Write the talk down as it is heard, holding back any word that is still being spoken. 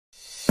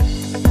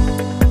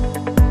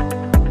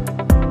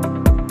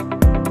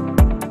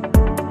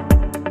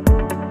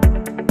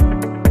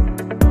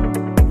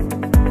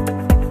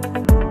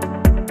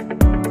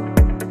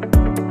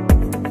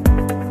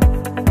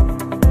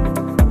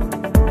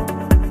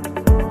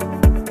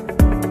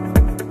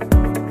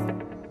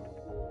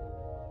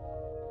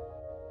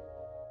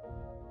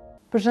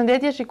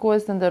Përshëndetje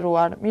shikues të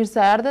nderuar, mirë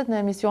se erdhët në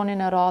emisionin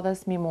e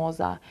radhës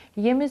Mimoza.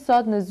 Jemi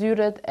sot në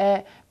zyrët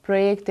e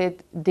projektit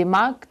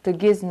Dimak të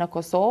GIZ në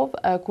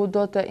Kosovë, ku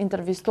do të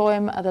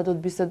intervistojmë dhe do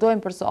të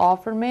bisedojmë për së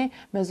afërmi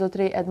me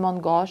zotri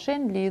Edmond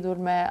Gashin,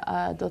 lidhur me,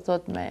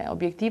 me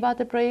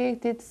objektivat e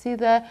projektit, si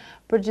dhe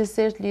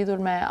përgjithsisht lidhur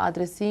me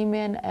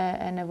adresimin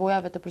e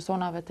nevojave të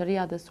personave të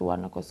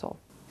riadësuar në Kosovë.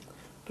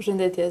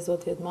 Përshëndetje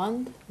zoti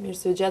Edmond, mirë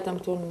se u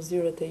gjetëm këtu në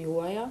zyrët e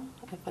juaja.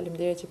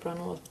 Faleminderit që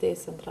pranuat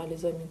ftesën të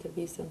realizojmë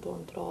intervistën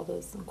tonë të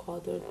radhës në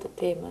kuadër të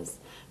temës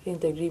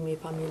reintegrimi i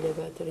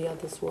familjeve të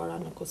riadësuara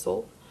në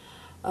Kosovë.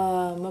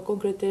 Më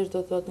konkretisht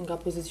do të thotë nga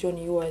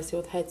pozicioni juaj si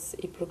udhëhec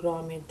i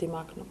programit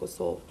Dimak në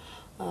Kosovë,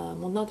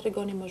 mund na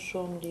tregoni më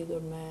shumë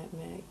lidhur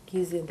me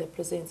GIZ-in dhe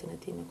prezencën e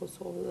tij në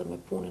Kosovë dhe me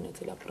punën e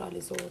cila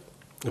realizohet.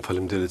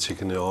 Faleminderit që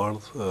keni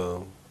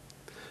ardhur.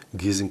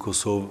 GIZ-in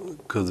Kosovë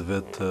këtë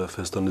vit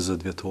feston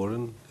 20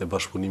 vjetorin e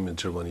bashkëpunimit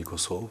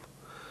Gjermani-Kosovë.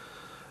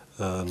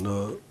 Në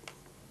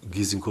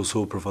GIZ-in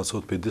Kosovë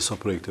përfaqësohet për disa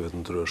projekteve të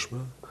ndryshme,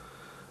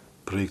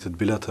 projektet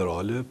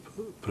bilaterale,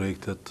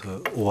 projektet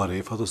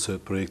ORF-at ose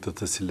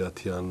projektet të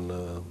cilat janë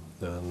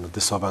në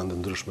disa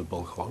vende ndryshme të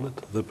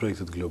Ballkanit dhe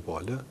projektet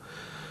globale.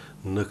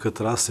 Në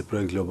këtë rast si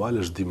projekt global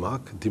është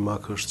Dimak.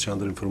 Dimak është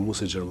qendër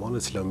informuese gjermane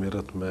e cila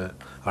merret me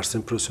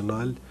arsim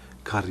profesional,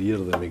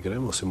 karrierë dhe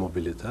migrim ose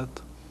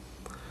mobilitet.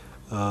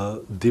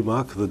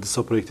 Dimak dhe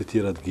disa projekte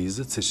tjera të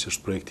GIZ-it, siç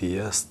është projekti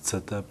JES,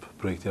 CETEP,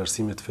 projekti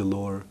arsimit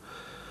fillor,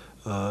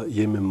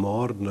 jemi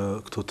marrë në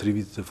këto 3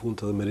 vitet e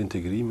fundit edhe me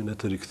reintegrimin e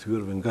të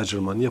rikthyerve nga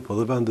Gjermania, po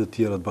dhe vendet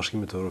tjera të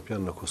Bashkimit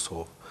Evropian në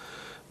Kosovë.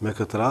 Me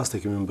këtë rast e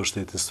kemi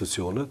mbështetur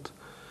institucionet,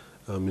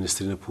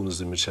 Ministrinë e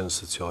Punës dhe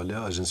Mirëqenies Sociale,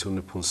 Agjencion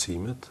e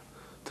Punësimit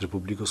të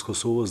Republikës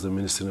Kosovës dhe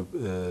Ministrinë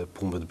e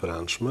Punëve të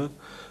Brendshme,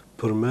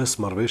 përmes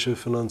marrëveshjeve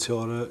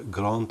financiare,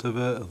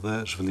 granteve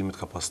dhe zhvillimit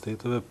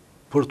kapaciteteve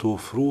për të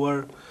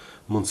ofruar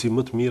mundësi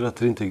më të mira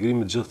të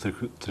reintegrimit gjithë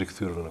të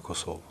rikthyerve në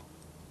Kosovë.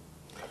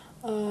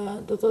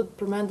 Do të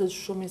përmendet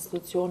shumë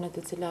institucione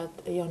të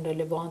cilat janë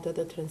relevante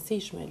dhe të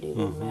rëndësishme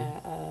lidhur me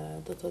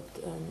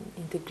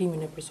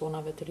integrimin e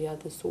personave të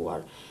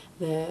riadësuar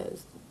dhe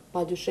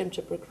padyshim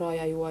që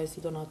përkraja juaj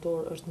si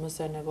donator është më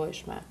së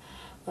nevojshme.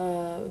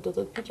 Do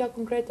të pyetja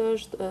konkrete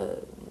është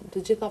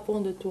të gjitha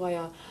fondet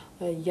tuaja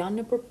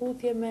janë në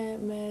përputhje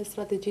me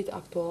strategjitë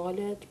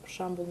aktuale, për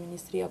shembull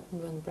Ministria e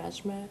Punëve të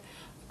Brendshme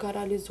ka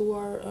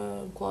realizuar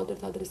në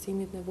kuadër të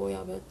adresimit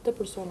nevojave të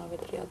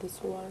personave të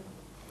riadësuar.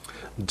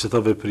 Gjitha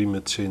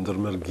veprimet që i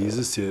ndërmerr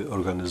GIZ-i si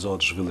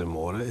organizatë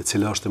zhvillimore, e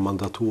cila është e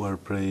mandatuar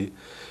prej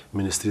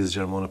Ministrisë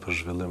Gjermane për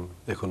Zhvillim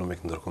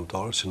Ekonomik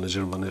Ndërkombëtar, që në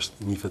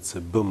gjermanisht njihet si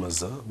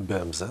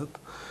BMZ,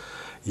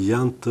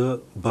 janë të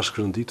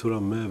bashkërënditura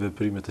me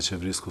veprimet e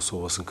qeverisë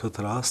Kosovës. Në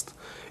këtë rast,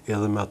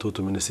 edhe me ato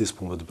të Ministrisë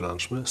Punëve të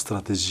Brendshme,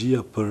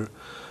 strategjia për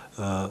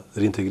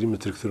reintegrimin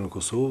e rikthyer në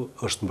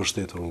Kosovë është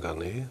mbështetur nga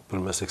ne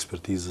përmes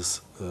ekspertizës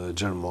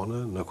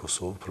gjermane në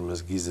Kosovë,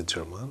 përmes GIZ-it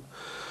gjerman.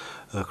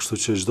 Kështu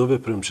që çdo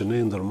veprim që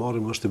ne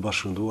ndërmarrim është i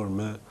bashkëndruar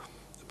me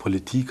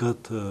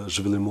politikat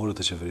zhvillimore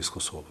të qeverisë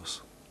Kosovës.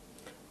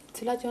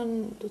 Cilat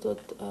janë, do të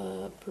thotë,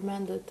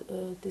 përmendet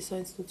disa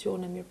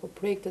institucione mirë, po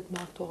projektet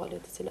më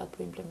aktuale të cilat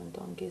po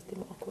implementon GIZ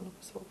Dimaku në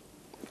Kosovë?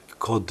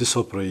 Ka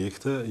disa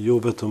projekte, jo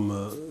vetëm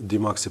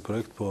Dimak si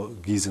projekt, po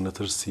GIZ-i në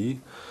tërësi.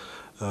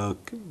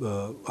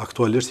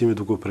 Aktualisht jemi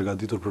duke u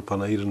përgatitur për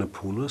panairin e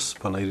punës,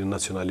 panairin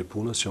nacional i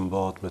punës që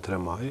mbahet me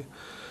 3 maj.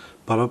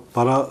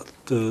 Para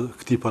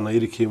këtij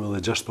panairi kemi edhe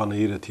 6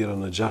 panaire tjera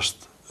në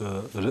 6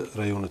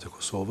 rajonet e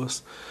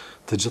Kosovës.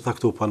 Të gjitha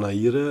këto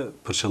panaire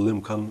për qëllim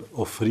kanë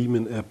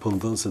ofrimin e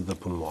punëdhënësit dhe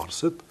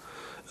punëmarrësit,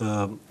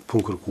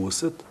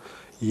 punëkërkuesit.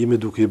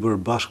 Jemi duke i bërë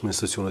bashkë me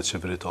institucionet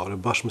qeveritare,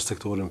 bashkë me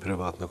sektorin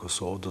privat në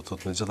Kosovë, do të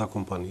thotë me gjitha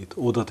kompanitë,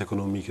 odat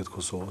ekonomike të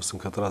Kosovës,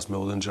 në këtë rast me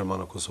odën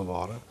gjermane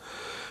kosovare.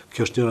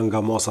 Kjo është njëra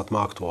nga masat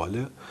më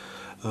aktuale.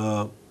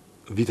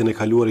 Vitin e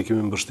kaluar i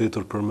kemi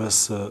mbështetur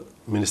përmes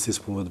Ministrisë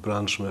së Punëve të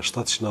Brendshme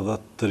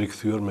 710 të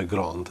rikthyer me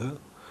grante,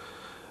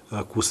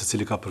 ku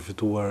secili ka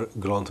përfituar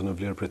grante në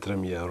vlerë prej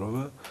 3.000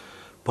 eurove.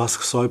 Pas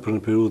kësaj për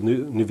një periudhë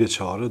një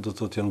vjeçare do të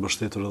thotë janë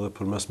mbështetur edhe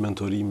përmes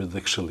mentorimit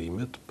dhe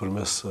këshillimit,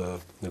 përmes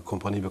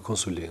kompanive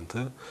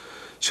konsulente.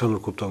 Çfarë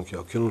nënkupton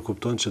kjo? Kjo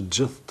nënkupton që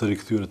gjithë të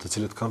rikthyer të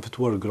cilët kanë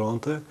fituar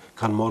grante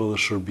kanë marrë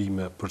edhe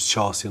shërbime për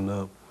qasje në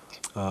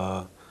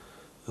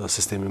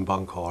sistemin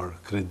bankar,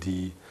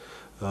 kredi,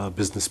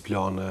 biznes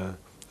plane,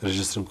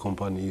 regjistrim të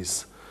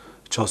kompanisë,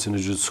 qasjen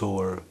e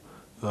gjyqësor,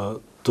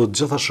 të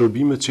gjitha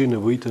shërbimet që i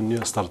nevojiten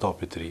një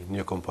startup i të ri,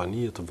 një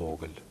kompani të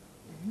vogël.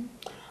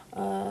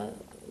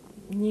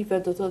 Njive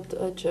do të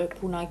thotë që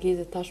puna e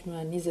GIZ-it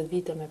tashmë 20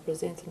 vite me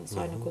prezencën e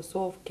saj në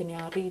Kosovë, keni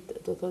arrit,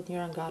 do të thotë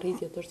njëra nga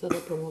arritjet është edhe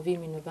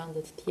promovimi në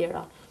vende të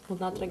tjera. Mund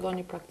na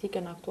tregoni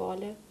praktikën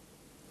aktuale?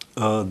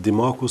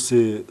 Dimaku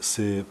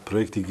si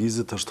projekt I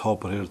gizit është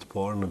hapur herë të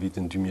parë në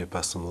vitin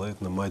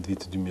 2015, në majt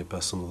vitin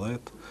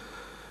 2015,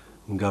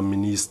 nga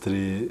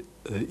ministri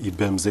I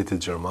Bemzetit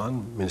Gjerman,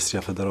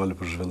 Ministria Federale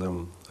për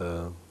Zhvillim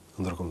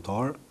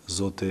Ndërkombëtar,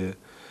 zoti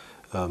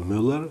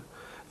Müller,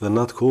 dhe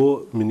në atë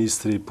kohë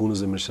ministri I Punës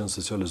dhe Mirëqenies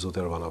Sociale,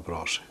 zoti Ervana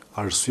Brashi.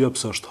 Arsyeja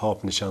pse është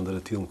hap një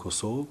qendër e tillë në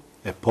Kosovë,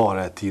 e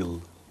para e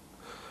tillë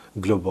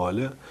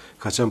globale,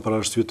 ka qenë për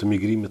arsye të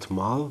migrimit të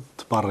madh,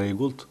 të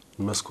parregullt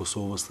mes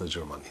Kosovës dhe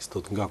Gjermanisë,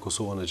 do të nga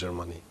Kosova në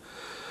Gjermani.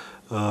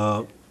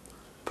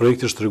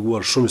 Projekti është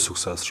treguar shumë I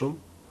suksesshëm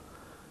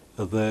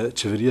dhe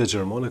qeveria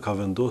gjermane ka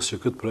vendosur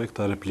që këtë projekt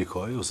ta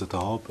replikojë ose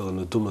ta hapë edhe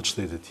në 12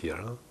 shtete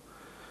tjera.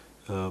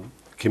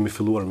 Kemi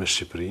filluar me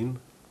Shqipërinë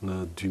në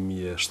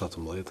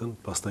 2017,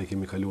 pastaj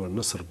kemi kaluar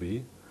në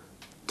Serbi,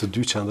 të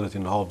dy qendrat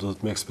I në hap do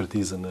të me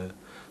ekspertizën e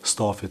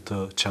stafit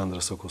të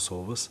qendrës së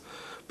Kosovës,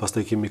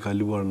 pastaj kemi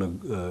kaluar në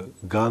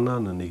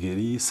Ghana, në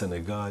Nigeri,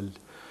 Senegal,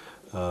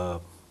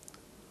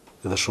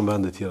 dhe shumë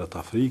vende tjera të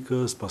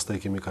Afrikës, pastaj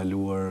kemi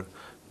kaluar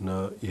në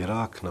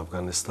Irak, në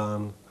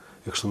Afganistan,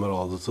 e kështu me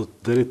radhë. Do të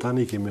thotë deri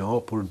tani kemi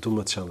hapur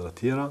 12 qendra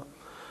tjera.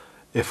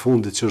 E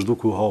fundit që është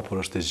duke u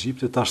hapur është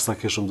Egjipti, tash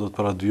sakishëm do të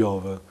para 2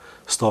 javë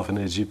stafin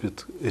e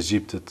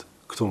Egjiptit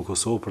këtu në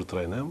Kosovë për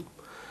trajnim.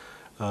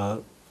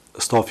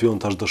 Stafi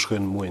jonë tash do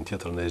shkojnë muajin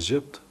tjetër në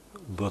Egjipt,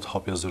 bëhet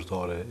hapja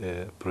zyrtare e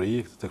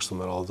projektit e kështu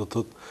me radhë. Do të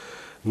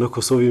thotë në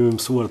Kosovë jemi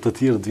mësuar të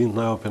tjerë të vinë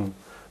na japin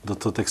do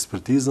të thotë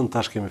ekspertizën,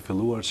 tash kemi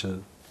filluar që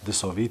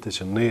disa vite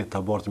që ne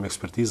ta bartim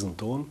ekspertizën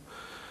tonë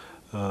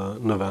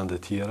në vende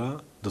tjera.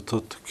 Do të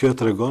thotë kjo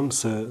tregon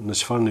se në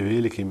çfarë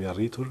niveli kemi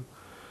arritur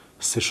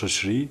si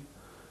shoqëri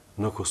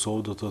në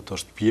Kosovë, do të thotë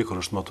është pjekur,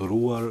 është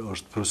maturuar,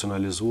 është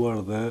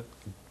profesionalizuar dhe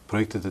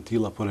projektet e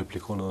tilla po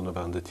replikojnë edhe në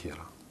vende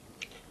tjera.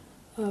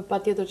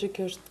 Patjetër që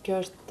kjo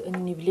është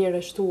një vlerë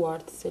e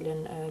shtuar të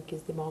cilën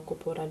Kiz Dimaku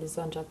po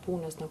realizon gjatë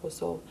punës në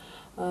Kosovë.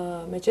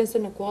 Meqense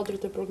në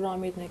kuadrin e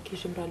programit ne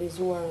kishim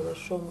realizuar edhe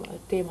shumë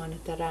tema në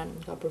terren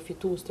nga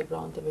përfitues të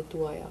granteve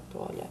tuaja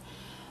aktuale.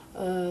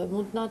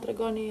 Mund të na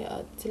tregoni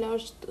cila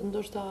është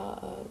ndoshta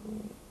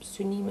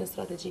synime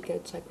strategjike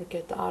që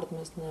përket të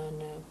ardhmes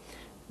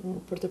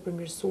për të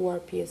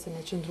përmirësuar pjesën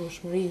e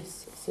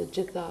qëndrueshmërisë së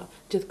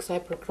gjithë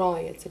kësaj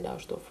përkraje e cila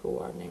është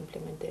ofruar në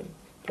implementim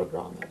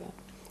programeve.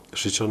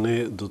 Që ne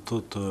do të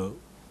thotë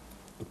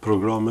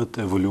programet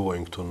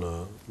evoluojnë këtu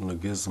në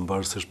GIZ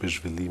mbarësisht për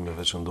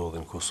zhvillimeve që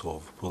ndodhin në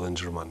Kosovë, po dhe në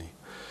Gjermani.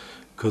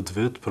 Këtë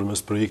vit,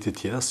 përmes projektit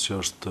JES, që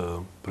është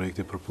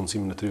projekti për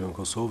punësimin e trive në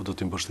Kosovë, do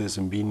të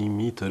mbështesim mbi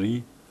 1000 të ri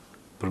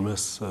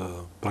përmes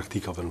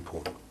praktikave në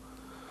punë.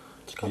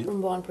 Çka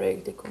përmban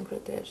projekti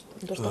konkretisht?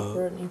 Ndoshta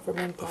për një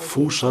informim të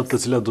fushat të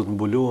cilat do të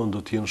mbulohen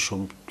do të jenë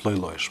shumë të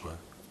lloj-llojshme,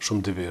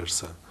 shumë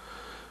diverse.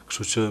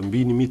 Kështu që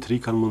mbi 1000 të ri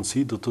kanë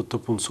mundësi do të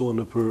punësohen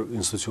nëpër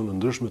institucione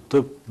ndryshme, të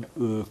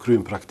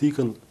kryejnë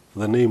praktikën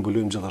dhe ne I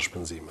mbulojmë gjitha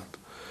shpenzimet.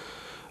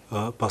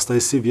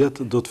 Pastaj si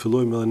vjet do të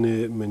fillojmë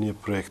edhe me një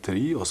projekt të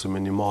ri ose me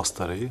një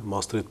masteri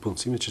të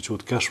punësimit që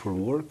quhet Cash for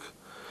Work,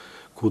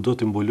 ku do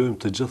të mbulojmë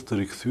të gjithë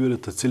të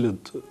rikthyerit të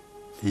cilët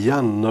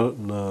janë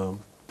në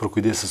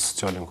përkujdesje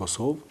sociale në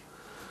Kosovë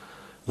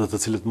dhe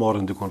të cilët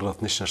marrin dikon rreth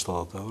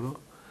 170 euro.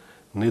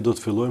 Ne do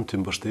të fillojmë të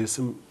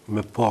mbështesim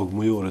me pagë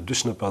mujore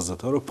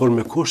 250 euro, por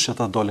me kusht që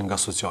ata dalin nga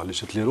sociali,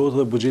 që të lirohet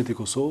edhe buxheti I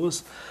Kosovës,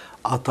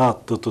 ata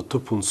të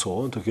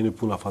punësohen, të keni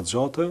puna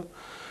fatgjate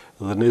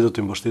dhe ne do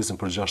të mbështesim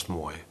për 6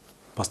 muaj.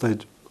 Pastaj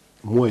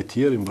muaj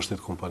tjerë I mbështet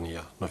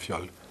kompania, në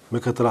fjalë.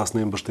 Me këtë rast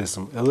ne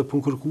mbështesim edhe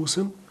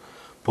punëkërkuesin,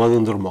 po edhe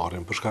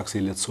ndërmarrjen, për shkak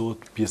se I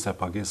lehtësohet pjesa e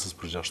pagesës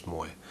për 6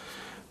 muaj.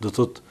 Do të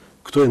thotë,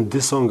 këto janë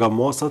disa nga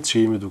masat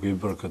që jemi duke I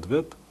bërë këtë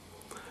vit.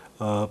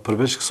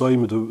 Përveç kësaj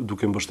jemi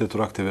duke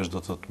mbështetur aktivisht do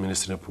të thotë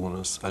Ministrinë e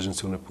Punës,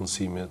 Agjencinë e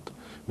Punësimit,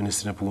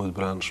 Ministrinë e Punëve të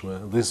Brendshme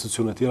dhe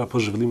institucione tjera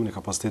për zhvillimin e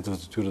kapaciteteve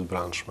të tyre të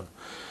brendshme.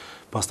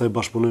 Pastaj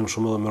bashkëpunojmë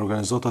shumë edhe me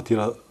organizata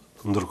tjera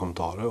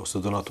ndërkombëtare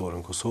ose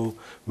donatore në Kosovë,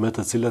 me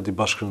të cilat I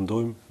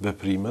bashkëndojmë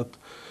veprimet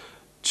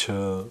që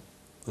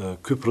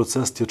ky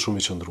proces të jetë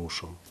shumë I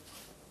qëndrueshëm.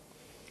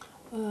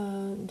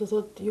 Do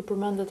thotë ju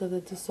përmendet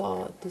edhe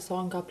disa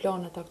nga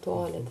planet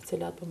aktuale të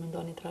cilat po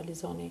mendoni të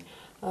realizoni.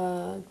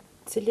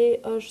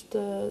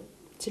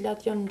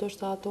 Cilat janë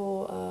ndoshta ato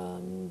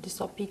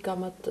disa pika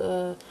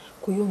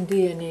ku ju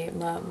ndiheni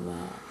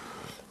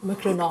më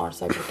krenar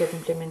sa I përket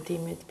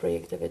implementimit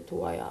projekteve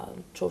tuaja,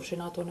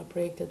 qofshin ato në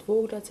projektet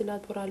vogla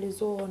cilat po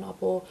realizohen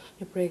apo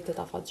në projektet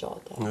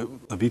afatgjate?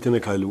 Në vitin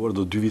e kaluar,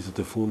 do 2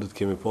 vitet e fundit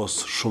kemi pas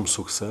shumë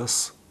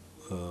sukses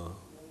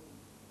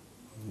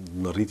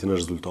në rritjen e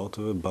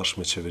rezultateve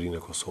bashkë me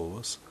qeverinë e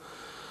Kosovës,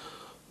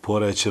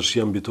 por e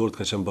qershia mbitor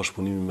ka qenë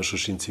bashkëpunimi me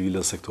shoqërinë civile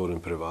dhe sektorin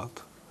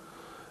privat.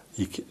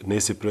 Ne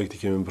si projekti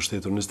kemi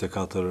mbështetur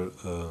 24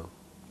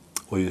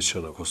 OJQ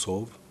në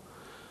Kosovë,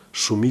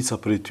 shumica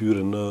prej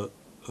tyre në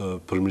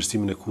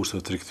përmirësimin e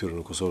kushteve të rikthyer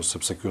në Kosovë,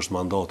 sepse ky është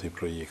mandati I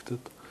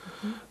projektit,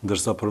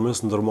 ndërsa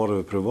përmes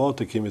ndërmarrjeve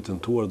private kemi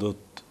tentuar do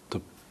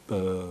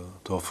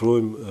të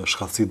ofrojmë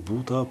shkallësi të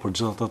buta për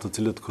gjithë ata të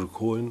cilët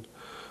kërkojnë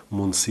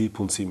mundësi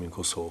punësimi në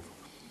Kosovë.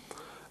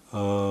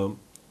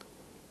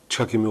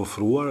 Çka kemi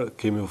ofruar?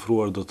 Kemi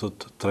ofruar do të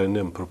thotë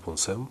trajnim për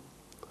punësim,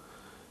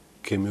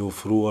 kemi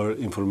ofruar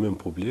informim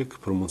publik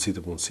për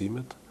mundësitë e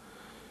punësimit,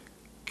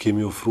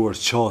 kemi ofruar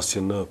qasje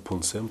në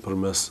punësim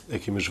përmes e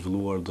kemi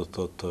zhvilluar do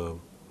të thotë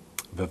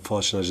web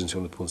faqen e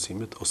agjencionit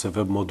punësimit ose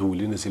web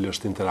modulin i cili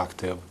është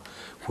interaktiv,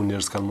 ku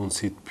njerëz kanë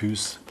mundësi të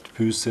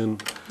pyesin,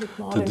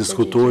 të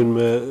diskutojnë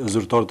me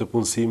zyrtarët e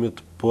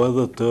punësimit, po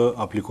edhe të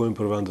aplikojnë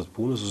për vendet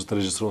punës ose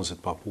të regjistrohen si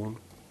të papunë.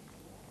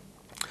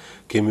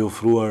 Kemi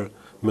ofruar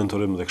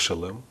mentorim dhe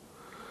këshillim.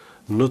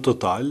 Në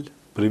total,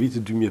 për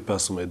vitin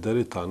 2015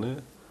 deri tani,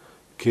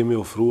 kemi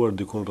ofruar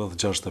dikon rreth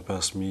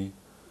 65.000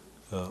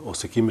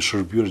 ose kemi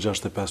shërbyer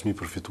 65.000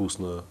 përfitues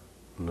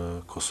në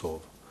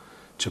Kosovë.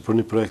 Që për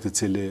një projekt i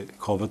cili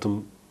ka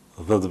vetëm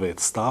 10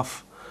 vetë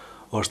staf,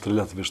 është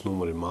relativisht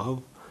numër i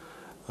madh.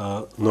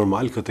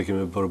 Normal këtë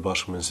kemi bërë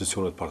bashkë me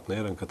institucionet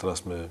partnere, në këtë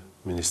rast me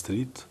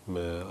ministrit,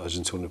 me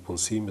agjencionin e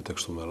punësimit e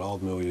kështu me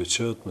radhë, me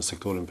OJQ-t, me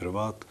sektorin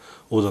privat,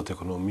 odat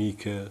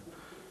ekonomike,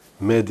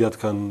 mediat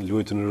kanë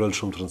luajtur një rol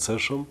shumë të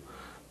rëndësishëm,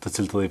 të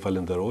cilët edhe i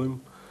falenderojmë.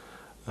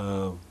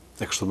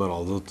 E kështu me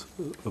radhë,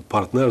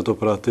 partnerët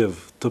operativ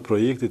të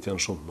projektit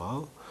janë shumë të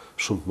madh,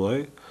 shumë të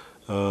mëdhenj.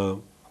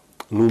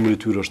 Numri i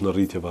tyre është në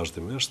rritje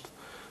vazhdimisht.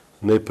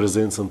 Ne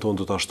prezencën tonë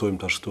do ta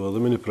shtojmë tash këtu edhe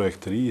me një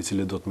projekt të ri, i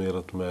cili do të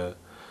merret me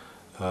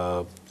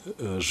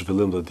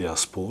zhvillim të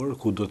diasporë,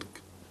 ku do të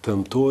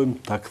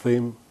tentojmë ta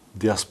kthejmë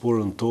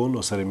diasporën tonë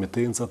ose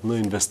remitencat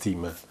në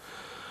investime.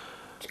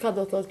 Çka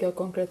do thotë kjo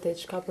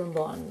konkretisht, çka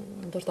përmban,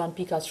 ndoshta në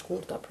pika të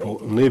shkurta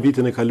projektit? Ne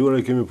vitin e kaluar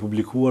kemi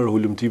publikuar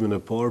hulumtimin e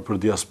parë për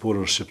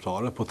diasporën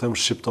shqiptare, po them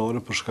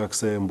shqiptare për shkak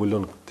se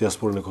mbulon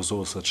diasporën e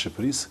Kosovës së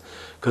Shqipërisë.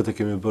 Këtë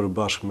kemi bërë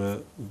bashkë me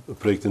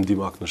projektin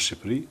Dimak në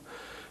Shqipëri.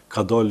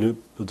 Ka dalë,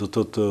 do të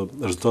thotë,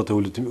 rezultatet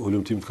e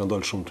hulumtimit kanë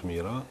dalë shumë të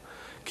mira.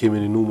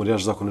 Kemi një numër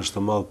jashtëzakonisht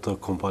të madh të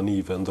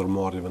kompanive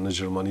ndërmarrjeve në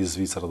Gjermani,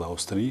 Zvicër dhe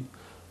Austri,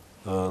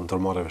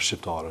 ndërmarrjeve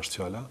shqiptare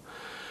është fjala.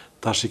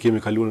 Tash i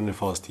kemi kaluar në një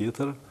fazë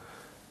tjetër.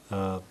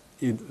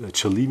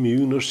 Qëllimi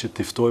ynë është që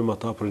të ftojmë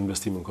ata për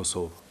investime në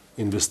Kosovë.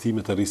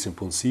 Investimet e rrisin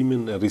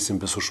punësimin, e rrisin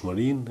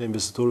besueshmërinë e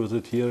investitorëve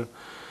të tjerë,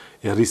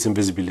 e rrisin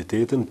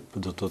vizibilitetin, do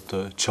të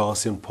thotë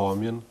qasjen,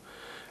 pamjen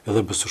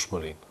edhe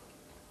besueshmërinë.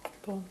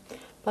 Po.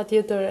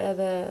 Patjetër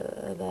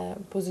edhe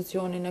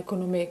pozicionin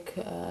ekonomik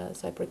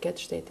sa i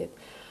përket shtetit.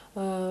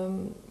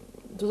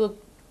 Do të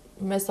thotë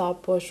me sa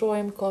po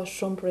shohim ka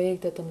shumë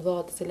projekte të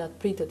mëdha të cilat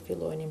pritet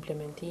fillojnë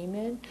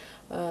implementimin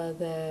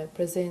dhe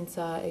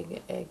prezenca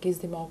e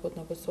Gizdimakut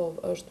në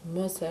Kosovë është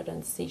më së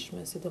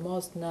rëndësishme,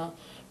 sidomos në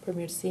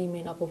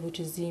përmirësimin apo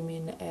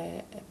fuqizimin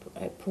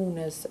e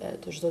punës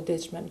të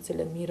çdoditshme në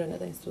cilën mirën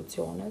edhe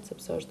institucionet,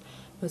 sepse është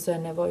më së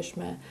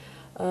nevojshme.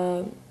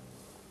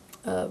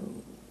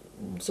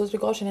 Zotri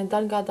Gashin e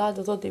dal nga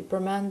dalë, do thotë i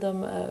përmendëm,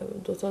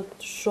 do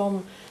thotë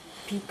shumë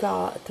pika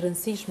të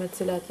rëndësishme të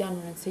cilat janë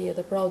në rëndësi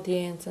edhe për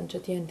audiencën që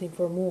t'jenë të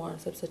informuar,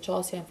 sepse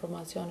qasja e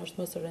informacion është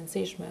më së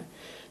rëndësishme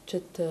që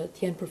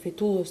t'jenë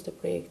përfitues të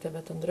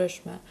projekteve të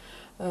ndryshme.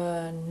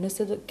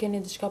 Nëse keni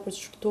diçka për të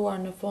shkruar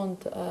në fund,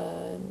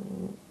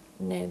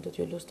 ne do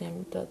t'ju lutem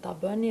të ta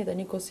bëni dhe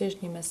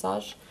njëkohësisht një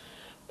mesazh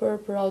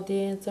për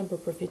audiencën, për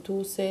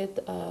përfituesit,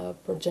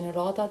 për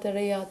gjeneratat e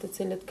reja të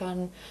cilët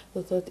kanë,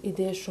 do të thotë,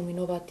 ide shumë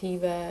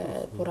inovative,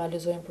 po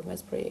realizojnë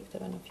përmes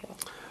projekteve në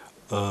fjalë.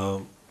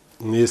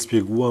 Ne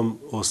spjeguam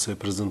ose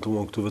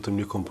prezantuam këtu vetëm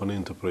një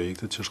komponentë të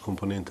projektit, që është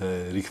komponenta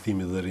e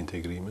rikthimit dhe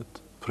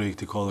reintegrimit.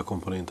 Projekti ka dhe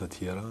komponenta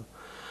tjera,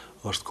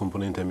 është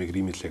komponenta e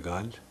migrimit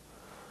legal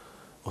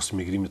ose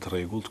migrimit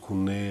rregullt, ku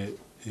ne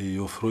i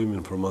ofrojmë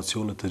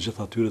informacione të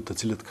gjithë atyre të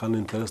cilët kanë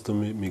interes të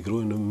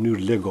migrojnë në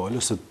mënyrë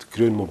legale ose të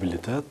krijojnë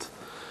mobilitet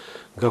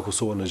nga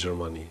Kosova në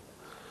Gjermani.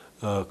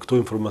 Këto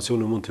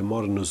informacione mund të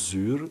marrë në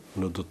zyrë,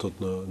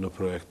 në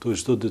projekt,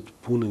 çdo ditë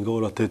punë nga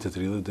ora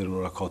 8:30 deri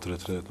në ora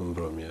 4:30 në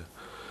mbrëmje.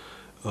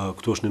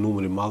 Këtu është një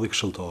numër i madh i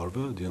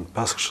këshilltarëve, janë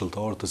 5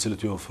 këshilltarë të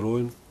cilët ju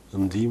ofrojnë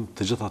ndihmë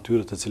të gjithë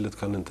atyre të cilët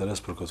kanë interes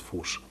për këtë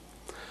fushë.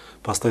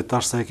 Pastaj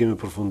tash sa e kemi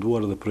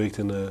përfunduar edhe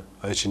projektin e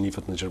ai që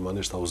njihet në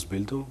gjermanisht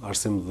Ausbildung,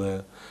 arsim dhe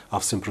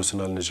aftësim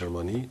profesional në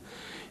Gjermani.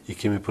 I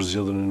kemi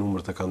përzgjedhur një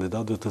numër të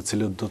kandidatëve të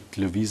cilët do të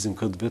lëvizin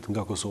këtë vit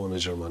nga Kosova në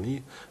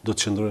Gjermani, do të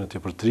qëndrojnë atje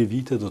për 3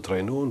 vite, do të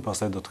trajnohen,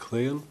 pastaj do të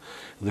kthehen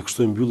dhe kështu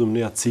e mbyllim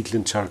ne atë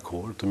ciklin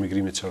qarkor të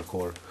migrimit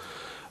qarkor.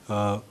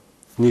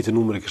 Njëti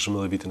numër e kishim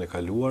edhe vitin e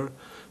kaluar.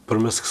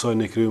 Përmes kësaj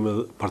ne krijojmë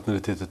edhe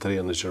partneritete të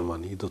reja në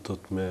Gjermani, do të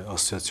thotë me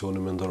asociacione,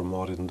 me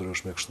ndërmarrje të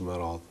ndryshme kështu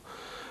me radhë.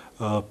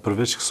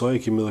 Përveç kësaj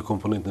kemi edhe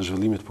komponentën e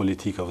zhvillimit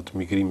politikave të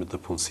migrimit dhe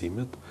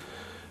punësimit,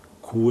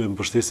 ku e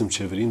mbështesim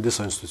qeverinë,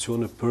 disa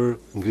institucione për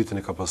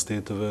ngritjen e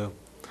kapaciteteve,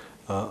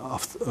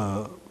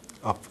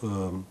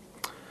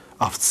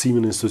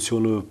 aftësimin e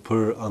institucioneve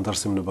për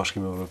antarësimin në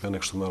Bashkimin Evropian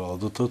e kështu me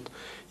radhë. Do të thotë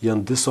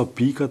janë disa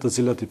pika të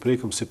cilat i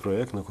prekëm si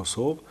projekt në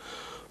Kosovë,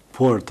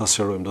 por ta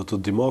sqarojmë, do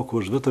të Dimaku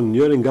është vetëm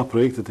njëri nga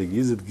projektet e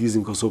Gizit. Gizi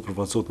në Kosovë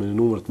përfaqësohet me një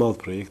numër të madh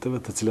projekteve,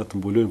 të cilat të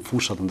mbulojnë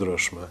fusha të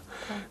ndryshme.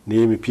 Ne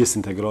jemi pjesë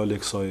integrale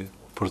e kësaj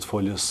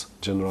portfolio's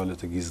gjenerale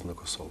të Gizit në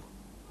Kosovë.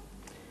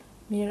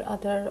 Mirë,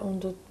 atëherë unë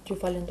do t'ju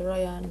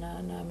falenderoja në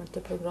emër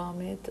të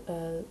programit,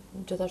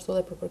 gjithashtu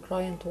edhe për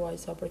përkrajen tuaj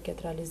sa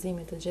përket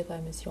realizimit të gjitha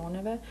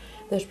emisioneve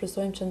dhe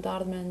shpresojmë që në të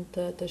ardhmen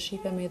të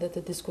shihemi dhe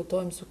të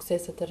diskutojmë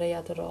sukseset të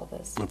reja të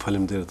radhës.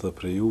 Faleminderit edhe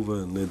për juve,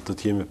 ne do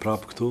të jemi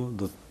prapë këtu,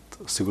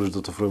 sigurisht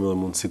do të ofrojmë edhe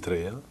mundësi të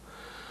reja.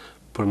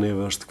 Për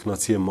neve është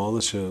kënaqësi e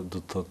madhe që do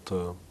të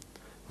thotë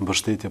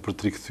mbështetja për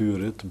të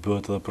rikthyerit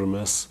bëhet edhe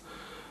përmes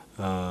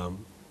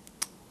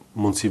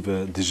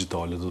mundësive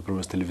digjitale, do të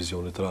përmes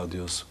televizionit,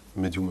 radios,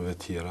 mediumeve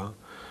tjera.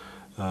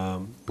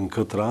 Në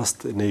këtë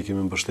rast, ne i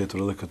kemi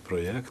mbështetur edhe këtë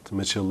projekt,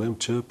 me qëllim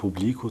që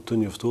publiku të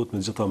njoftohet me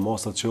gjitha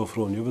masat që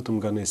ofron jo vetëm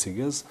nga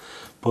nesigez,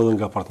 po edhe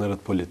nga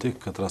partnerët politik,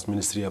 këtë rast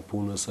Ministria e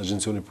Punës,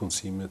 Agjencioni i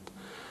Punësimit,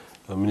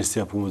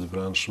 Ministria e Punëve të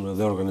Brendshme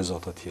dhe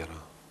organizata tjera.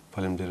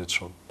 Faleminderit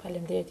shumë.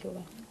 Faleminderit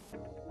juve.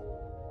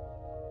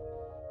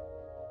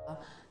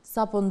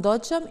 Sa po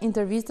ndoqëm,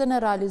 intervistën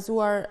e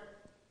realizuar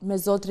me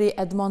zotri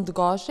Edmond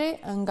Gashi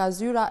nga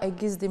zyra e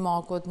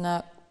Gizdimakut në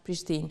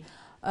Prishtinë.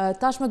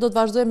 Tashme do të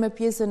vazhdojmë me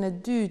pjesën e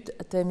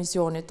dytë të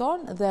emisionit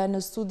tonë dhe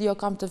në studio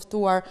kam të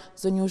ftuar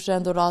zonjushë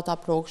Dorata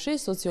Prokshi,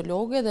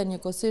 sociologe dhe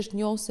njëkohësisht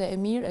njohëse e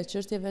mirë e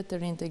çështjeve të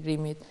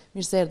rintegrimit.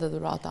 Mirë se erdhe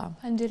Dorata.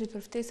 Faleminderit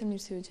për ftesën,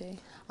 mirë se u gjej.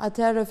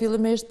 Atëherë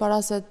fillimisht para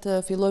se të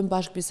fillojmë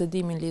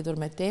bashkëbisedimin lidhur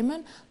me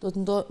temën, do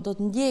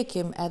të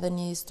ndjekim edhe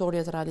një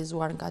histori të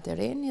realizuar nga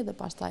tereni dhe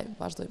pastaj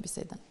vazhdojmë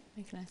bisedën.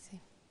 Me kënaqësi.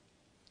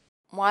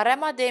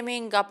 Muharrem Ademi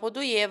nga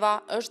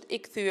Podujeva është i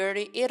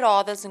kthyeri i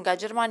radhës nga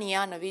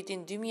Gjermania në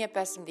vitin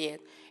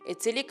 2015, i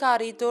cili ka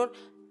arritur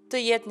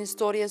të jetë një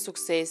histori e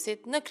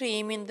suksesit në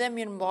krijimin dhe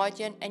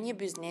mirëmbajtjen e një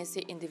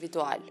biznesi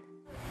individual.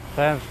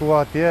 Ta jem shku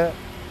atje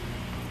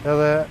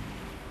edhe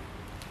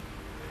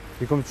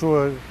i kom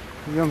quë,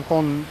 jam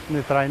konë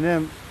një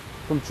trajnim,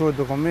 kom quë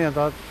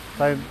dokumentat,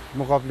 ta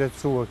më ka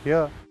pletësua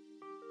kjo,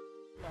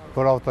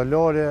 për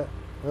autolore,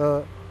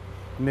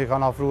 me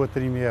kanë afruar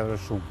 3.000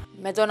 euro shumë.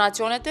 Me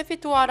donacionet e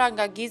fituara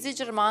nga Gizi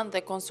Gjerman dhe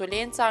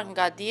konsulenca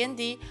nga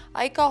D&D,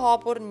 a i ka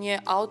hapur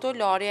një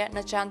autolarje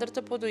në qendër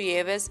të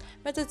Podujeves,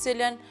 me të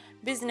cilën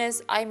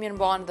biznes a i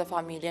mirëmban dhe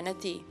familjen e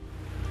ti.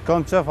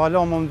 Kam qef hala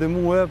më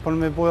ndimue për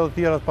me bojë dhe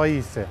tjera të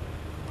pajise,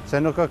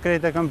 se nuk ka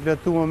krejt e kam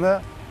pletume me,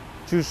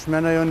 qysh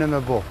me në jone me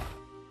bo.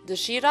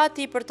 Dëshira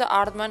ati për të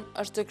ardhmen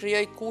është të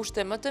krijoj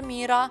kushte më të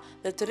mira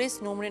dhe të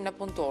rrisë numrin e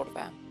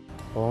punëtorëve.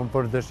 Unë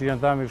për dëshirën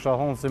tam i kësha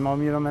thonë si ma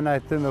mira me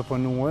najtë të me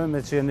punue, me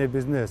qenë një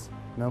biznes,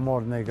 me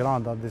marrë një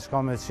granda,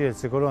 diçka me qelë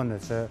si korone,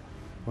 që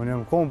unë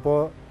jëmë kom,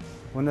 po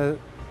unë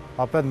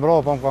apet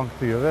mrapa më kanë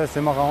këtyve,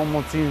 se ma ka onë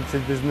mundësin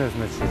që biznes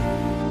me qelë.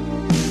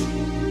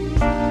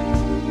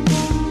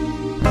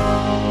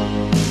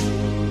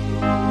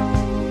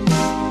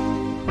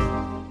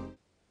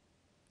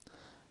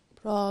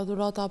 Pra,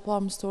 Dorata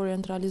pam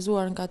historien të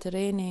realizuar nga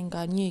tereni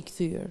nga një i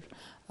kthyer.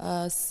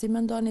 Si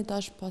mendoni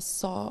tash pas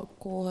sa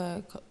kohë,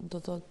 do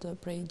të thotë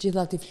prej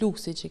gjitha ati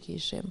fluksi që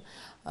kishim,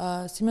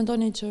 si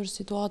mendoni që është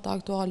situata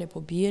aktuale, po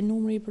bie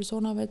numri i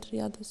personave të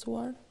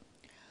riadësuar?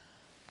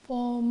 Po,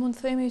 mund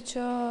të themi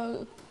që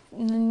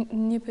në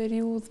një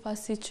periudhë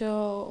pasi që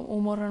u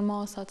morën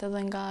masat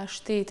edhe nga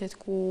shtetet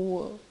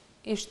ku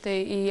ishte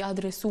i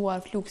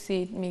adresuar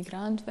fluksi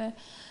migrantëve,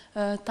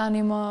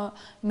 tani më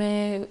me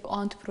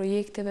anë të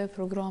projekteve,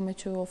 programe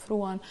që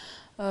ofruan,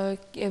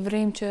 e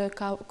vrem që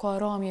ka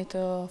ramje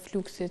të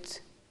fluksit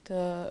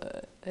të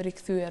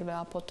rikthyerve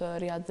apo të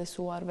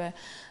riadësuarve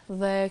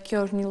dhe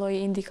kjo është një lloj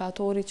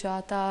indikatori që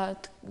ata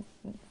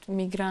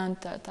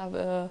migrantë, ata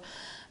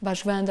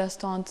bashkëvendas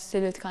tonë të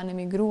cilët kanë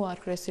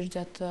emigruar kryesisht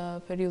gjatë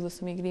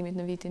periudhës së migrimit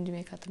në vitin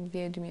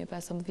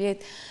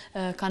 2014-2015,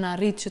 kanë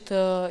arritur që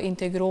të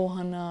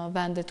integrohen në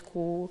vendet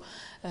ku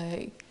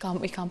i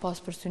kanë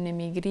pas përsynë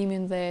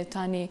emigrimin dhe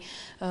tani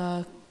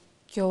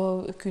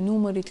ky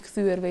numër i të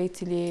kthyer-ve i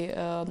cili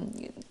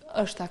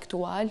është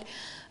aktual,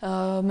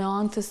 me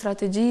anë të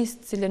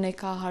strategjisë cilën e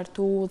ka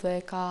hartu dhe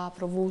ka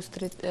aprovu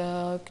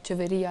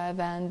qeveria e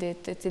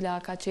vendit, e cila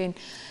ka qenë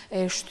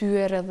e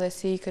shtyer edhe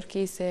si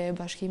kërkesë e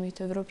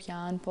Bashkimit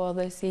Evropian, po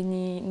edhe si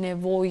një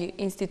nevojë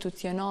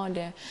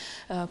institucionale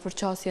për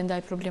qasje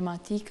ndaj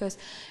problematikës.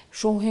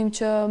 Shohim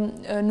që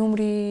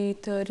numri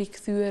të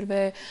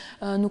rikthyerve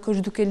nuk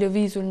është duke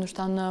lëvizur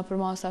në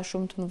përmasa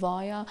shumë të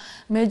mëdha.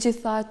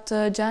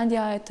 Megjithatë,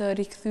 gjendja e të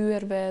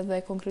rikthyerve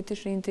dhe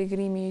konkretisht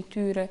reintegrimi i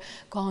tyre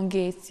ka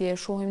ngjecje,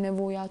 shohim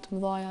nevoja të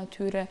mëdha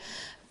tyre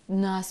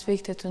në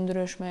aspekte të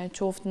ndryshme,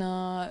 qoftë në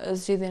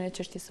zgjedhjen e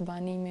çështjes së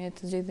banimit,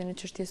 zgjedhjen e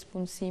çështjes së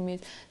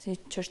punësimit, si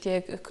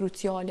çështje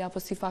kruciale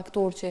apo si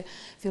faktor që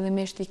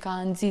fillimisht i ka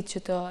nxit që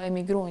të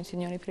emigrojnë, si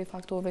njëri prej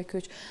faktorëve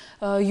kyç.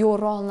 Jo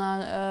rrallna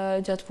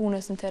gjatë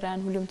punës në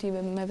terren,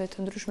 hulumtimeve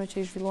të ndryshme që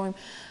i zhvillojmë,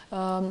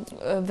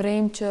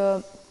 vrem që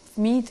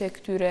fëmijët e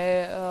këtyre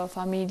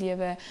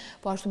familjeve,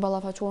 po ashtu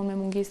ballafaqohen me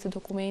mungesë të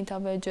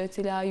dokumentave, gjë e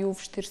cila ju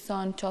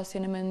vështirëson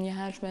qasjen e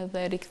menjëhershme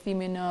dhe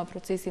rikthimin në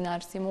procesin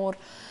arsimor.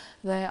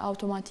 Dhe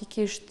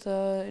automatikisht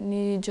një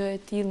gjë e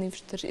tillë, një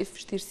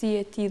vështirësi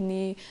e tillë,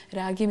 një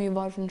reagim i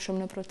vazhdueshëm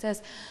në proces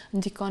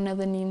ndikon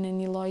edhe në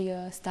një lloj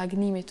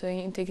stagnimi të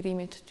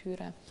integrimit të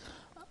tyre.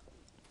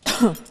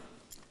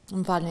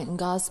 Më falni,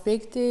 nga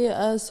aspekti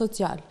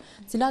social,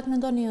 cilat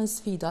mendoni janë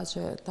sfida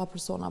që ta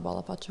persona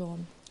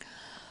ballafaqohen?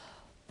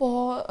 Po,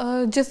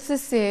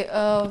 gjithsesi,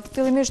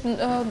 fillimisht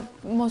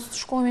mos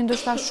shkojmë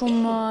ndoshta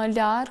shumë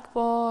larg,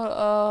 po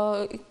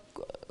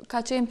ka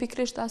qenë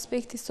pikrisht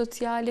aspekti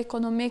social,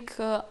 ekonomik,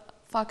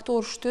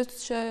 faktor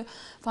shtytës që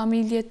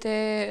familjet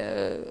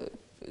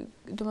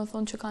do me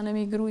thonë që kanë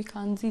emigru i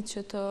kanë nxitë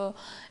që të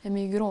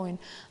emigrojnë.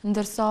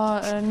 Ndërsa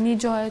një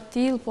gjë e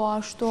tillë, po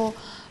ashtu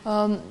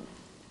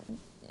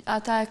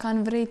ata e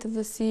kanë vrejtë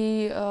dhe si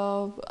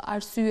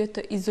arsye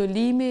të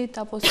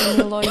izolimit, apo si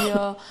një lloj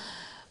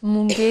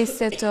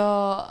mungese të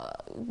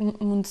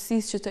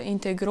mundësisë që të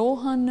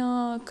integrohen në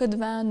këtë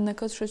vend, në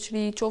këtë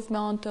shoqëri, qoftë me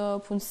anë të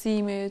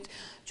punësimit,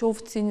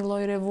 qoftë si një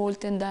lloj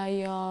revolte ndaj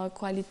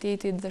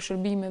kualitetit dhe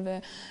shërbimeve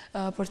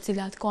për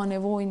cilat ka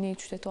nevojë një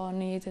qytetar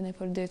në jetën e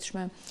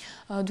përditshme,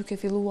 duke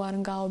filluar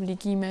nga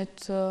obligimet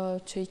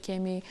që i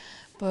kemi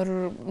për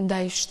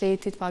ndaj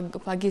shtetit,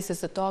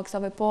 pagesës së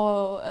taksave, po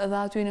edhe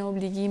aty në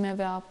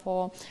obligimeve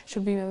apo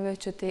shërbimeve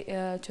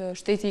që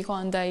shteti i ka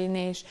ndaj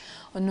nesh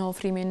në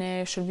ofrimin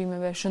e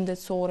shërbimeve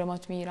shëndetësore më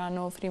të mira,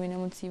 në ofrimin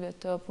e mundësive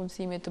të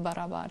punësimit të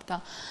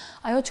barabarta.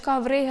 Ajo që ka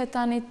vrehet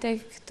tani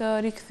tek të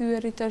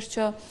rikthyerit është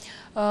që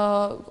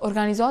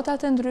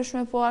organizatat e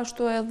ndryshme, po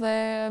ashtu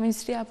edhe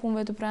Ministria e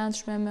Punëve të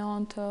Brendshme me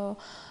anë të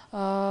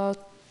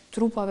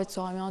trupave të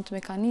saj, me anë të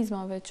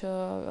mekanizmave që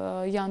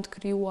janë të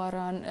krijuar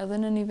edhe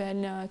në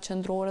nivel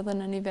qendror edhe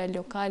në nivel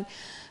lokal,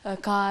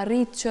 ka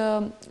arrit që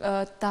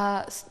ta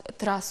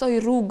trasoj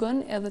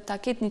rrugën edhe ta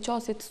ketë një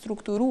qasje të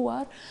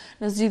strukturuar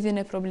në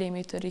zgjidhjen e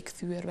problemit të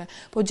rikthyerve.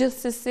 Po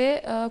gjithsesi,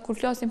 kur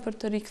flasim për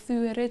të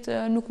rikthyerit,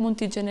 nuk mund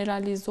t'i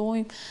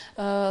generalizojmë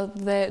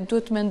dhe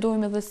duhet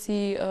mendojmë edhe si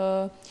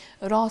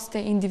raste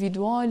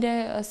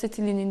individuale, se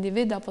cilin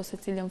individ apo se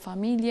cilin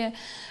familje,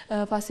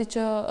 pasi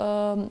që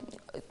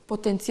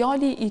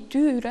potenciali i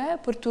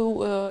tyre për të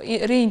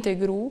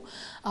reintegru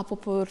apo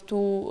për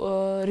të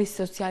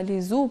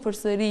risocializu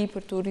përsëri,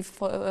 për të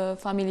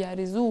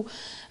rifamiliarizu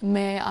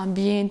me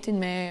ambientin,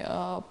 me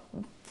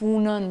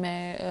punën, me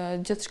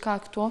gjithçka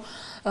këto,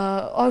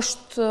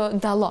 është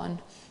dallon.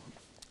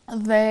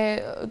 Dhe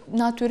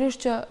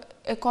natyrisht që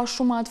e ka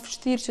shumë atë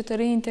vështirë që të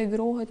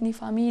reintegrohet një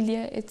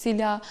familje e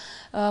cila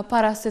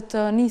para se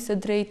të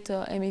niset drejt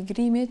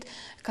emigrimit,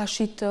 ka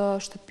shit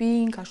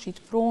shtëpinë, ka shit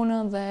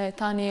pronën dhe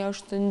tani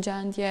është në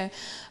gjendje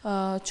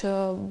që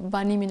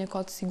banimin e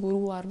ka të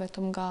siguruar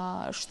vetëm nga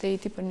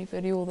shteti për një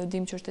periudhë,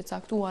 dim që është e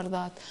caktuar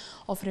dhatë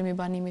ofrimi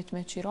banimit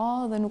me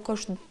qira dhe nuk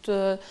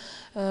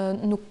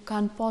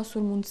kanë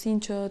pasur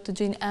mundësinë që të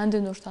gjejnë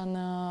ende ndoshta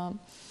në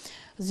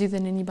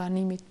zgjidhjen e një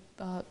banimit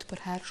të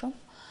përhershëm.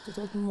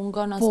 Do të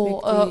mungon aspekti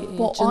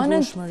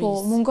qëndrueshmërisë. Po,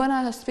 mungon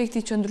aspekti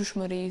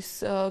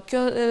qëndrueshmërisë.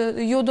 Kjo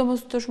jo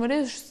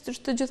domosdoshmërisht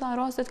të gjitha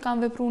rastet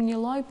kanë vepruar një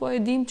lloj, po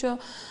e dim që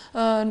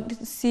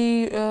si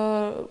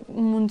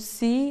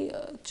mundësi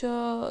që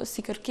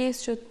si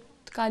kërkesë që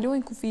të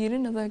kalojnë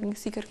kufirin edhe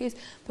si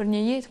kërkesë për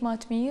një jetë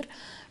më të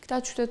mirë, këta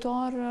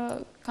qytetarë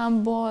kanë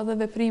bërë edhe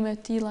veprime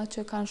të tilla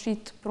që kanë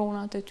shit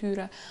pronat e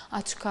tyre,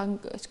 atë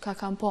çka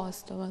kanë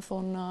pas,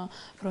 domethënë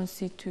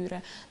pronësitë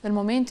tyre. Dhe në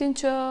momentin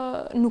që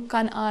nuk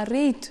kanë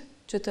arrit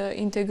që të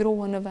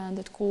integrohen në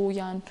vendet ku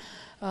janë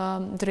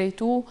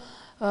drejtu,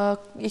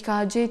 i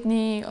ka gjetë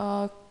një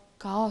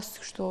kaos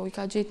kështu, i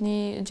ka gjetë një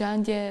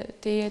gjendje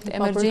të jetë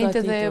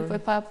emergjente dhe e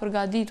pa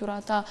përgatitur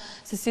ata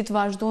se si të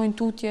vazhdojnë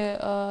tutje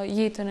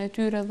jetën e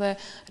tyre dhe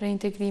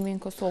reintegrimin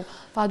në Kosovë.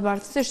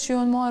 Fatbartësisht që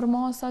janë marrë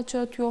masa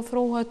që t'ju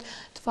ofrohet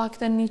të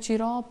fakten një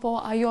qira, po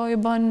ajo e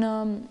bën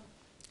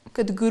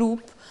këtë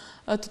grup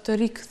të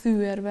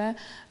rikthyenve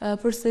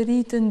përsëri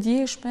të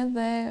ndjeshme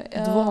dhe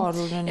e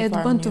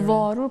të bën të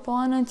varur, po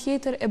anën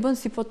tjetër e bën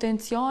si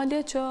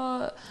potenciale që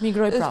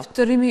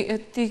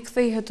t'i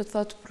kthehet të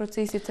thotë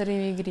procesit të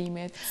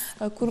rimigrimit.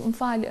 Kur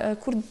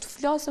të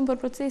flasim për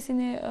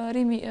procesin e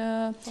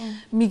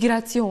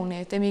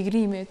migracionit,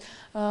 emigrimit,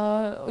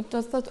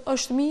 të thotë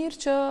është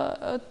mirë që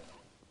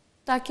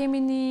ta kemi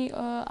një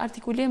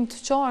artikulim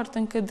të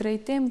qartë në këtë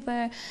drejtim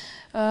dhe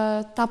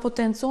ta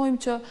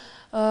potencojmë që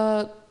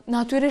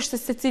natyrisht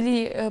se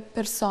cili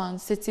person,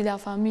 se cila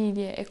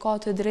familje e ka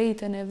të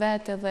drejtën e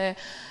vete dhe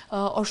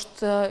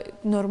është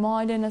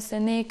normale nëse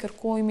ne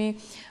kërkojmë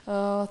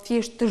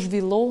thjesht të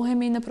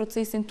zhvillohemi në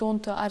procesin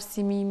tonë të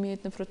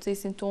arsimimit, në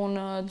procesin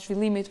tonë të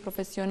zhvillimit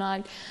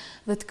profesional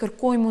dhe të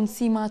kërkojmë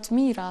mundësi më të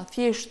mira,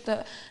 thjesht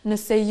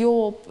nëse jo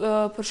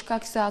për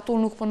shkak se ato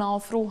nuk po na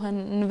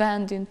ofrohen në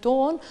vendin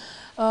tonë,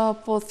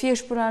 po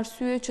thjesht për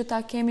arsye që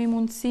ta kemi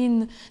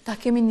mundësinë, ta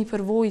kemi një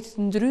përvojë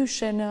të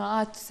ndryshe në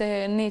atë se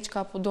ne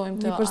çka po dojmë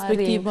të arrijmë. Një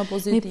perspektivë më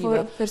pozitive.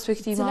 Një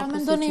perspektivë më pozitive. Cila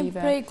mendoni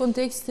prej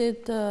kontekstit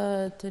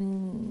të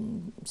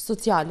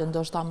sociale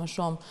ndoshta më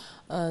shumë,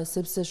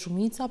 sepse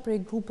shumica prej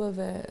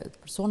grupeve,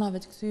 personave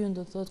të kthyer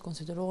do të thotë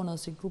konsiderohen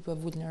si grupe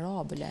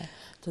vulnerabile,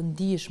 të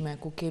ndihshme,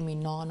 ku kemi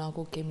nana,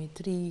 ku kemi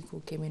tri,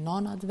 ku kemi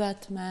nanat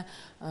vetme,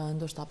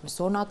 ndoshta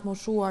persona të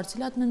moshuar,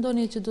 cilat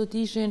mendoni që do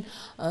të ishin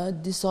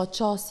disa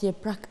qasje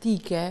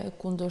praktike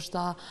ku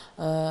ndoshta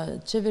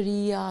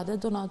qeveria dhe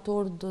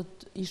donatorët do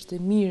të ishte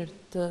mirë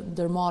të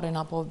ndërmarrin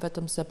apo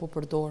vetëm se po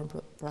përdoren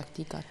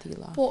praktika të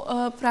tilla? Po,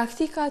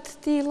 praktikat të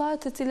tilla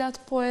të cilat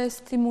po e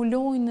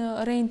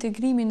stimulojnë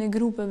reintegrimin e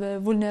grupeve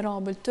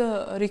vulnerabël të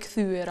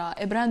rikthyera,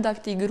 e brenda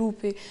këtij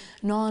grupi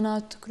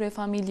nanat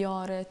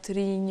kryefamiljare, të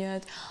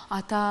rinjët,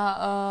 ata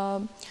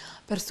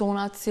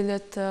personat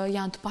cilët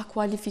janë të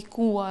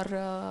pakualifikuar,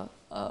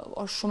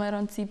 është shumë e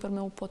rëndësishme për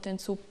me u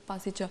potencu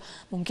pasi që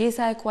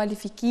mungesa e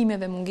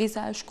kualifikimeve,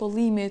 mungesa e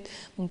shkollimit,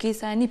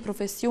 mungesa e një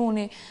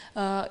profesioni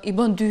i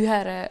bën dy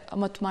herë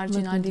më të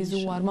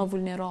marginalizuar, më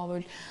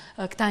vulnerabël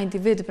këta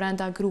individ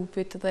brenda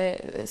grupit dhe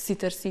si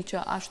tërsi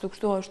që ashtu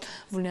kështu është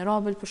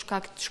vulnerabël për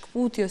shkak të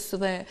shkputjes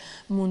dhe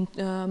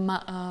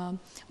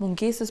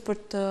mungesës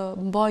për të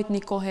mbajtur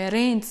një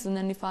koherencë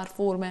në një farë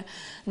forme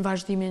në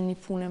vazhdimin e një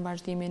pune, në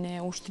vazhdimin e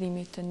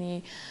ushtrimit të një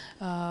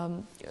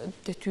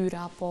detyre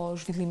apo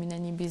zhvillimin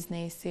e një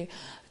biznesi.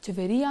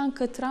 Qeveria në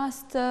këtë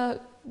rast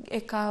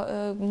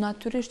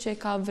natyrisht që e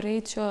ka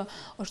vrejtë që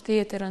është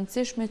jetë e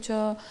rëndësishme që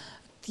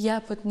të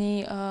jepet një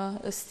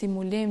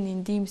stimulim, një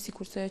ndihmë,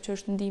 sikurse që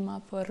është ndihma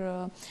për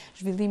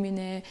zhvillimin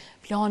e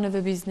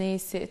planeve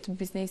biznesit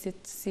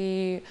si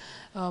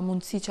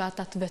mundësi që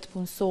ata të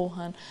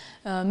vetpunësohen.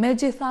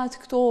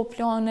 Megjithatë këto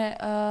plane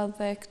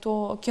dhe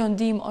kjo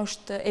ndihmë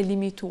është e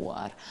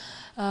limituar.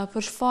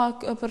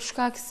 Për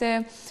shkak se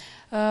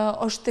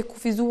është e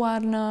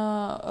kufizuar në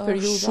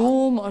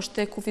shumë,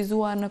 është e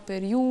kufizuar në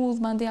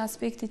periudhë, mandej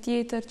aspekti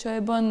tjetër që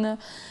e bën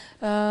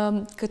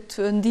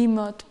këtë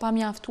ndihmë të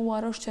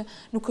pamjaftuar është që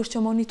nuk është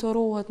që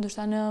monitorohet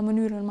ndoshta në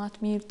mënyrën më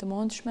të mirë të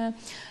mundshme.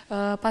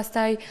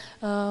 Pastaj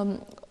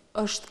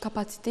është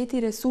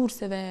kapaciteti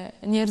resurseve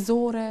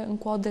njerëzore në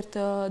kuadër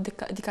të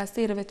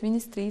dikasterëve të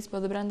ministrisë, po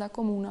dhe brenda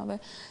komunave,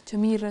 që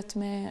mirret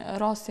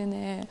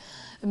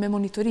me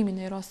monitorimin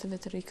e rasteve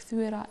të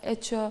rikthyera, e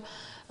që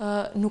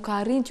nuk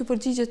arrin të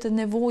përgjigjet të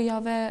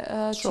nevojave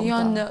që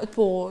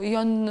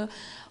janë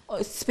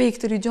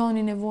spektri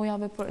gjani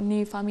nevojave për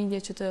një familje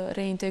që të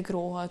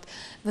reintegrohet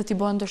dhe t'i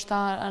bën ndoshta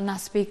në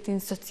aspektin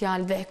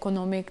social dhe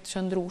ekonomik të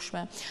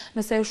qëndrueshme.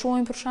 Nëse e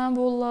shohim për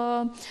shembull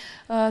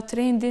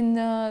trendin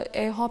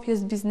e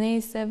hapjes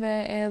bizneseve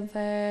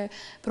edhe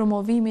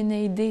promovimin e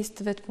idesë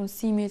të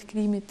vetpunësimit,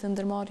 krijimit të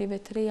ndërmarrjeve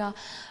të reja,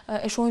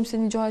 e shohim se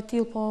një gjë e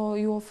tillë po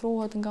ju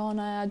ofrohet nga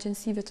ana e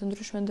agjensive të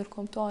ndryshme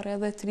ndërkombëtare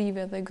edhe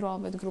trive dhe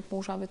grave të grup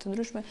moshave të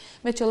ndryshme,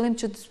 me qëllim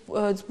që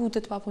të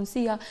zbutet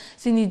papunësia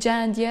si një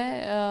gjendje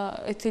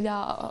e cila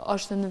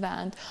është në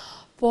vend.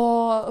 Po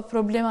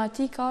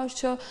problematika është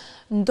që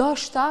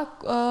ndoshta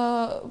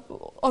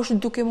është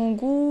duke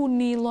mungu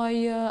një lloj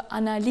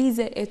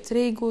analize e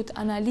tregut,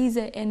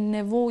 analize e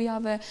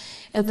nevojave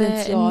edhe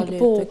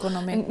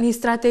një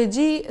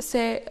strategji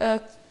se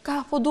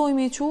ka po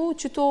dojmë i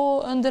që to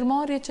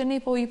ndërmarrje që ne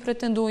po i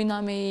pretendojna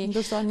me i...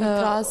 Ndoshta një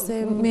krase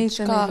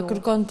shka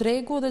kërkon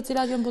tregu dhe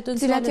cilat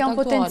janë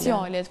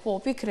potencialet po,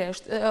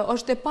 pikresht.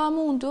 Është e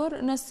pamundur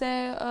nëse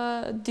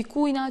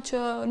dikujna që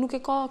nuk e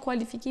ka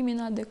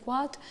kualifikimin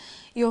adekuat,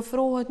 i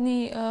ofrohet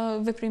një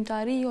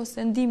veprimtari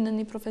ose ndihmë në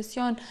një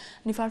profesion,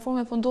 një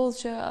farforme po ndodh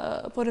që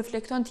po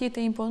reflekton të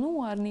jetë e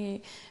imponuar një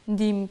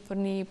ndihmë për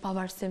një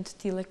pavarësim të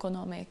tillë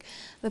ekonomik.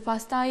 Dhe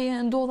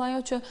pastaj ndodh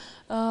ajo që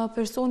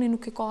personi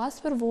nuk e ka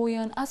as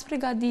përvojën, as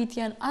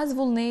përgatitjen, as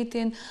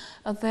vullnetin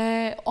dhe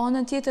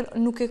anën tjetër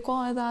nuk e ka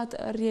edhe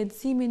atë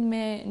rrjedhimin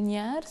me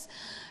njerëz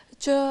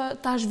që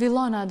ta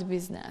zhvillon atë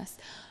biznes.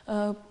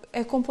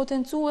 E kom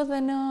potencu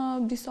edhe në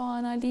disa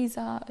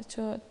analiza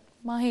që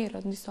ma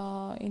herët në disa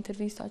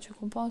intervista që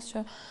kom pas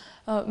që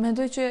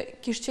mendoj që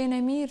kishte qenë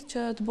e mirë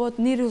që të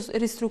bëhet një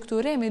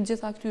ristrukturim i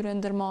gjitha këtyre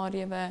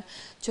ndërmarrjeve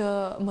që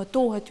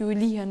mëtohet ju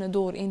lihen në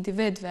dorë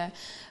individëve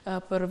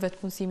për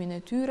vetpunësimin e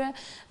tyre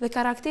dhe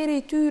karakteri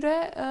i tyre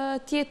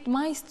tjetë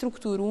ma i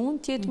strukturun,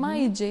 tjetë ma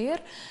i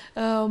gjerë,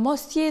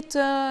 mos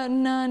tjetë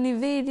në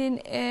nivelin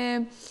e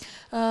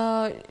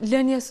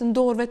lënjes në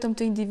dorë vetëm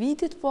të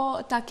individit, po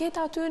ta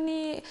ketë aty një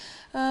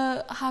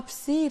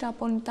hapësirë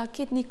apo ta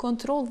ketë një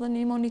kontroll dhe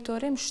një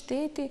monitorim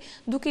shteti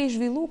duke i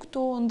zhvillu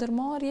këto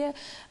ndërmarrje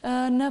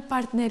në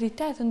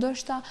partneritet,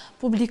 ndoshta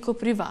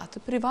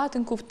publiko-privat. Privat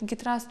në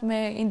këtë rast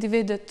me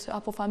individet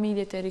apo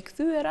familjet e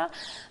rikthyera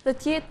dhe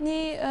tjetë një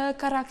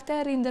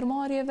karakter i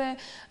ndërmarrjeve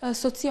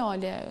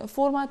sociale.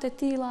 Format e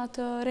tilla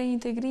të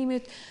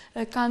reintegrimit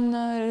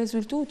kanë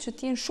rezultuar që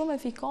të jenë shumë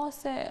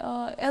efikase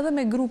edhe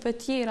me grupe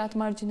tjera të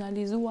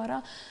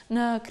marginalizuara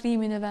në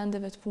krijimin e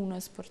vendeve të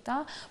punës për ta,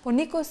 por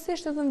njëkohësisht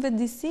thjesht edhe në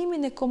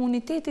vetëdijsimin e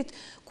komunitetit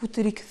ku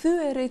të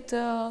rikthyerit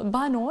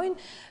banojnë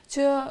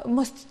që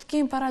mos të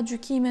kenë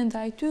paragjykime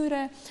ndaj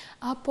tyre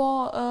apo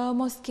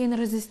mos të kenë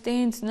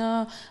rezistencë në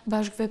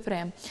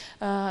bashkëveprim.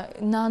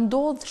 Na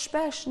ndodh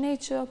shpesh ne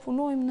që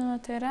punojmë në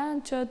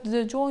teren që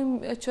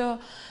dëgjojmë që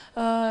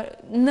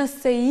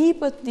nëse i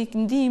jepet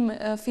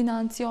ndihmë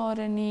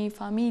financiare një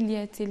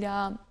familje e cila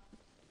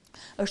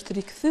është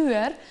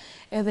rikthyer,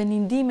 edhe një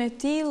ndihmë e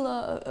tillë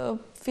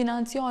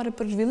financiare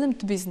për zhvillim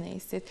të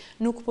biznesit,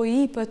 nuk po i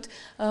jepet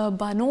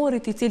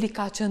banorit i cili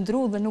ka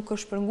qëndru dhe nuk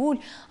është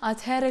shpërngul,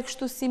 atëherë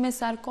kështu si me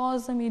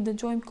sarkazëm i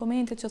dëgjojmë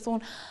komente që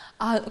thonë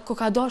ko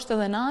ka dosht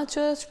edhe na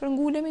që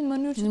shpërngulemi në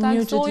mënyrë që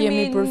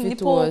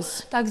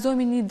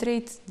takzojmë një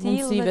drejt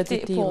tillë dhe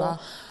tilla.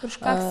 Për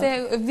shkak se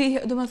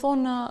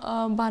domethënë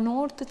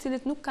banorë të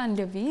cilët nuk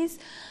kanë lëviz,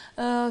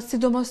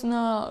 sidomos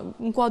në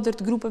kuadër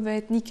të grupeve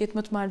etnike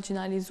më të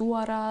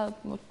marginalizuara,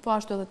 po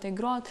ashtu edhe te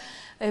gratë,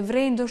 e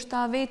vrejnë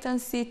ndoshta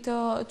veten si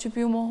që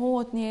ju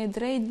mohohet një e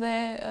drejtë dhe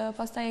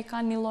pastaj e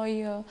kanë një lloj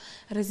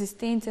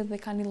rezistence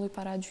dhe kanë një lloj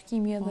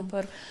paragjykimi edhe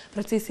për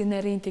procesin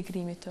e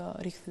reintegrimit të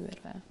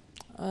rikthyerve.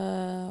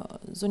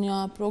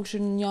 Zonja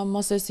Prokshin, jam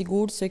mos e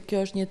sigurt se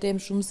kjo është një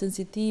temë shumë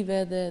sensitive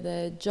dhe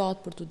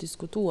gjatë për të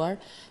diskutuar,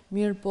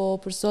 mirë po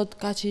për sot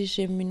kaq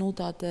ishim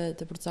minutat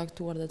të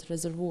përcaktuar dhe të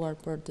rezervuar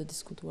për të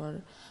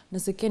diskutuar.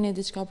 Nëse keni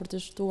diçka për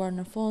të shtuar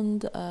në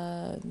fund,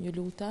 ju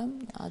lutem,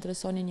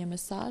 adresoni një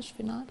mesazh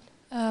final.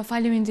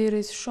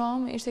 Faleminderit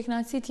shumë, ishte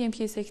kënaqësi të jem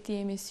pjesë e këtij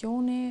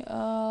emisioni.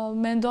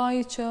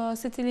 Mendoj që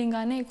secili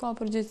nga ne ka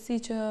përgjegjësi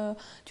që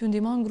t'ju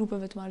ndihmon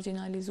grupeve të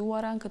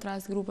marginalizuara, në këtë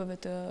rast grupeve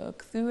të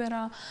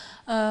kthyera,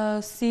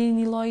 si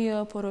një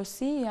lloj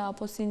porosie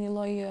apo si një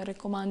lloj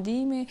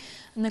rekomandimi.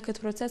 Në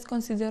këtë proces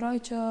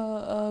konsideroj që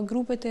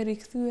grupet e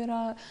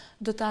rikthyera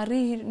do të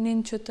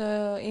arrinin që të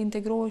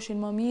integroheshin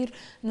më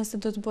mirë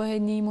nëse do të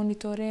bëhet një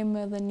monitorim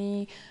dhe një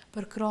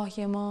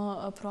përkrahje më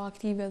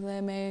proaktive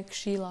dhe me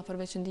këshilla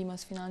përveç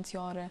ndihmës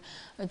financiare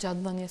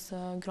gjatë dhënies së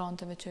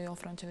granteve që i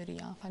ofron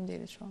qeveria.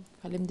 Faleminderit shumë.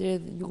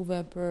 Faleminderit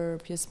juve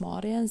për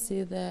pjesëmarrjen,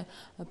 si dhe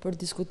për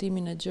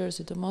diskutimin e gjerë,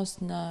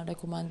 sidomos në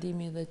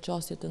rekomandimin dhe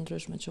çështjet të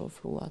ndryshme që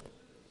ofruat.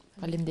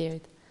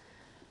 Faleminderit.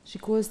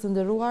 Shikues të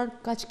nderuar,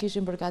 kaq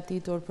kishim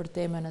përgatitur për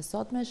temën e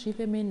sotme,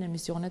 shihemi në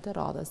emisionet e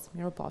radhës.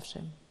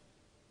 Mirupafshim.